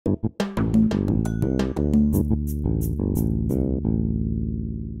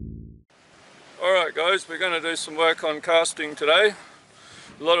Guys, we're going to do some work on casting today.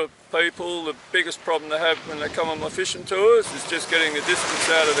 A lot of people, the biggest problem they have when they come on my fishing tours is just getting the distance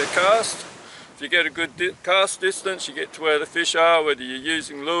out of their cast. If you get a good cast distance, you get to where the fish are, whether you're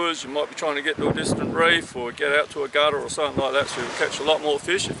using lures, you might be trying to get to a distant reef or get out to a gutter or something like that, so you'll catch a lot more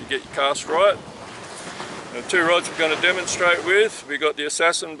fish if you get your cast right. The two rods we're going to demonstrate with, we've got the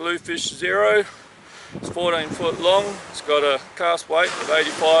Assassin Bluefish Zero. It's 14 foot long, it's got a cast weight of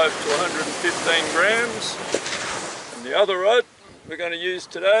 85 to 115 grams. And the other rod we're going to use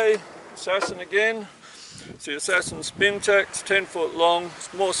today, Assassin again. It's the Assassin Spin Tack, it's 10 foot long,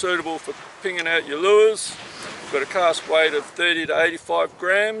 it's more suitable for pinging out your lures. It's got a cast weight of 30 to 85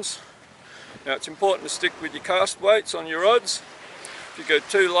 grams. Now it's important to stick with your cast weights on your rods. If you go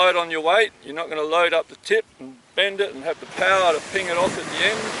too light on your weight, you're not going to load up the tip and bend it and have the power to ping it off at the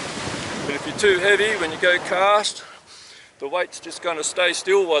end. But if you're too heavy, when you go cast, the weight's just going to stay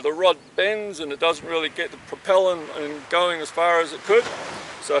still while the rod bends and it doesn't really get the propellant and going as far as it could.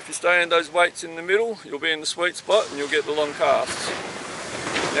 So if you stay in those weights in the middle, you'll be in the sweet spot and you'll get the long casts.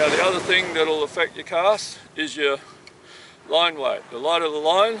 Now the other thing that'll affect your cast is your line weight. The lighter the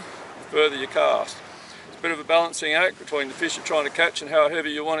line, the further you cast. It's a bit of a balancing act between the fish you're trying to catch and how heavy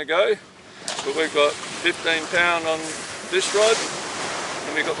you want to go. But we've got 15 pound on this rod.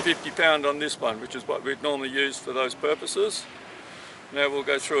 And we've got 50 pound on this one, which is what we'd normally use for those purposes. Now we'll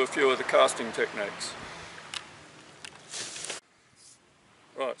go through a few of the casting techniques.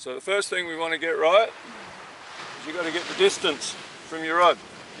 Right, so the first thing we want to get right is you've got to get the distance from your rod.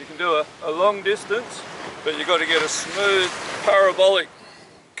 You can do a long distance, but you've got to get a smooth parabolic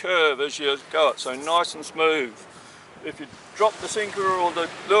curve as you go it, so nice and smooth. If you drop the sinker or the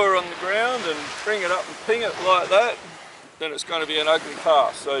lure on the ground and bring it up and ping it like that, then it's going to be an ugly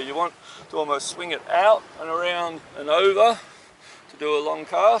cast. So you want to almost swing it out and around and over to do a long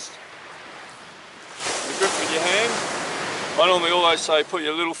cast. You grip with your hand. I normally always say put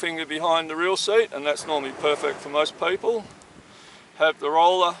your little finger behind the reel seat, and that's normally perfect for most people. Have the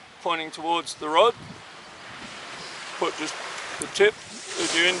roller pointing towards the rod. Put just the tip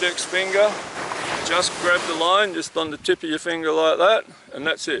of your index finger, just grab the line just on the tip of your finger like that, and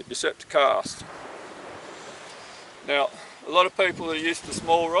that's it, you're set to cast. Now, a lot of people that are used to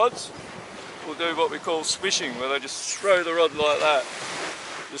small rods will do what we call swishing, where they just throw the rod like that,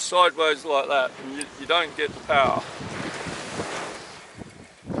 just sideways like that, and you don't get the power.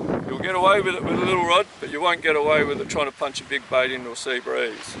 You'll get away with it with a little rod, but you won't get away with it trying to punch a big bait into a sea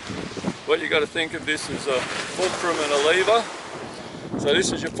breeze. What you've got to think of this is a fulcrum and a lever. So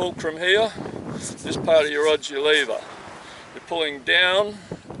this is your fulcrum here, this part of your rod's your lever. You're pulling down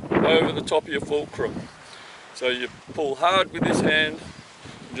over the top of your fulcrum. So you pull hard with this hand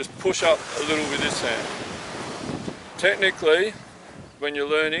and just push up a little with this hand. Technically, when you're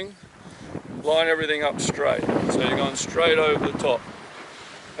learning, line everything up straight. So you're going straight over the top.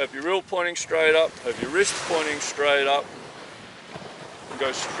 Have your reel pointing straight up, have your wrist pointing straight up, and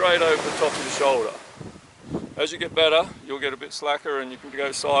go straight over the top of your shoulder. As you get better, you'll get a bit slacker and you can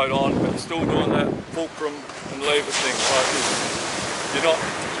go side on, but you're still doing that fulcrum and lever thing like this. You're not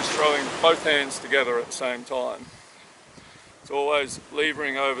just throwing both hands together at the same time. It's always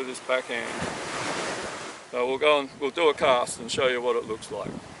levering over this back hand. So we'll do a cast and show you what it looks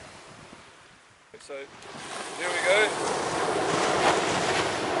like. So here we go.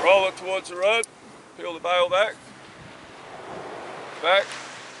 Roll it towards the rod, peel the bail back,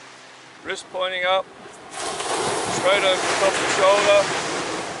 wrist pointing up, straight over the top of the shoulder,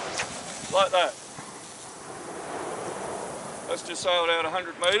 like that. Let's just sail out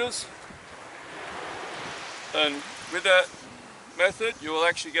 100 metres, and with that method you will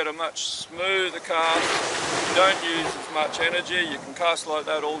actually get a much smoother cast. You don't use as much energy, you can cast like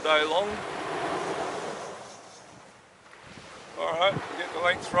that all day long. Alright, get the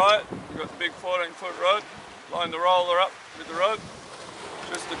length right, you've got the big 14 foot rod, line the roller up with the rod,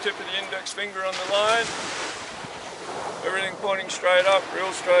 just the tip of the index finger on the line, everything pointing straight up,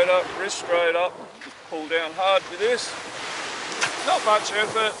 reel straight up, wrist straight up, just pull down hard with this. Not much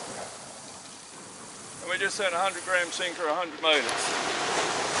effort, and we just sent a 100 gram sinker 100 metres.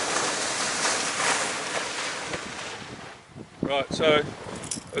 Right, so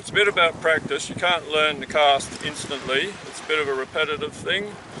it's a bit about practice. You can't learn the cast instantly. It's a bit of a repetitive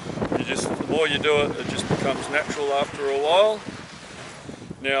thing. The more you do it, it just becomes natural after a while.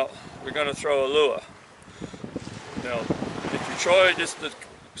 Now, we're going to throw a lure. Now, if you try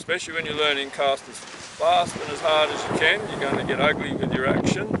especially when you're learning, cast as fast and as hard as you can, you're going to get ugly with your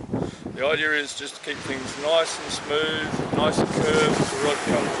action. The idea is just to keep things nice and smooth, nice and curved. The rod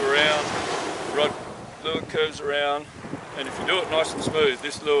comes around, the lure curves around, and if you do it nice and smooth,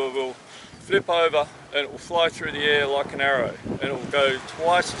 this lure will flip over and it will fly through the air like an arrow, and it will go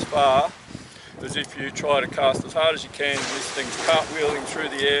twice as far as if you try to cast as hard as you can. This thing's cartwheeling through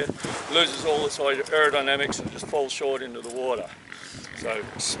the air, loses all its aerodynamics and just falls short into the water. So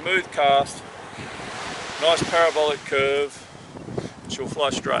smooth cast, nice parabolic curve, and she'll fly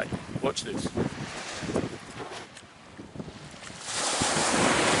straight. Watch this. So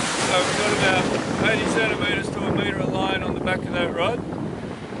we've got about 80 centimetres to a metre of line on the back of that rod.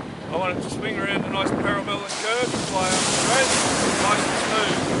 I want it to swing around a nice parabolic curve and fly up straight, nice and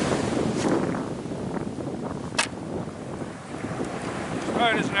smooth.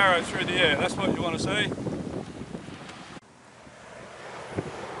 Straight as an arrow through the air, that's what you want to see.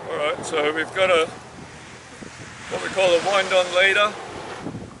 Alright, so we've got a what we call a wind-on leader,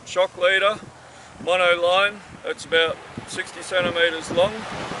 shock leader, mono line. That's about 60 centimetres long.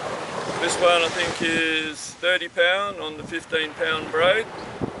 This one I think is 30 pound on the 15 pound braid.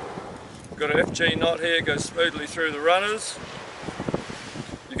 Got an FG knot here, goes smoothly through the runners.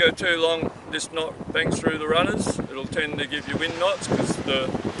 You go too long, this knot bangs through the runners. It'll tend to give you wind knots because the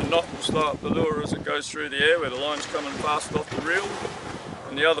knot will slow up the lure as it goes through the air where the line's coming fast off the reel.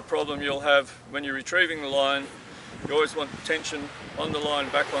 And the other problem you'll have when you're retrieving the line, you always want tension on the line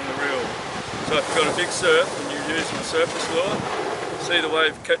back on the reel. So if you've got a big surf and you're using a surface lure, see the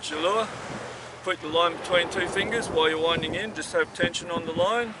wave catch your lure, put the line between two fingers while you're winding in, just have tension on the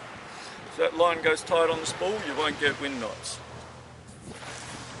line. If that line goes tight on the spool, you won't get wind knots.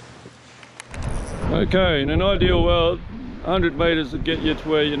 Okay, in an ideal world, 100 metres would get you to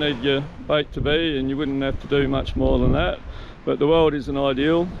where you need your bait to be and you wouldn't have to do much more than that. But the world isn't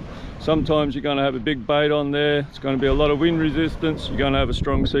ideal. Sometimes you're going to have a big bait on there, it's going to be a lot of wind resistance, you're going to have a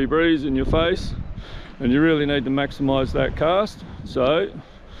strong sea breeze in your face, and you really need to maximise that cast, so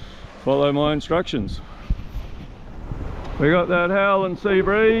follow my instructions. We got that howling sea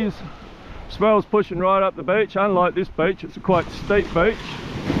breeze, swell's pushing right up the beach. Unlike this beach, it's a quite steep beach.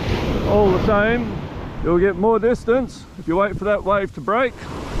 All the same, you'll get more distance if you wait for that wave to break,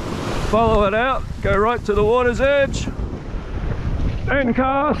 follow it out, go right to the water's edge, then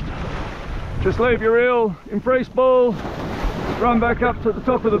cast. Just leave your reel in free spool, run back up to the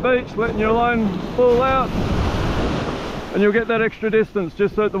top of the beach, letting your line spool out, and you'll get that extra distance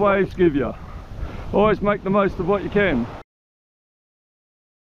just that the waves give you. Always make the most of what you can.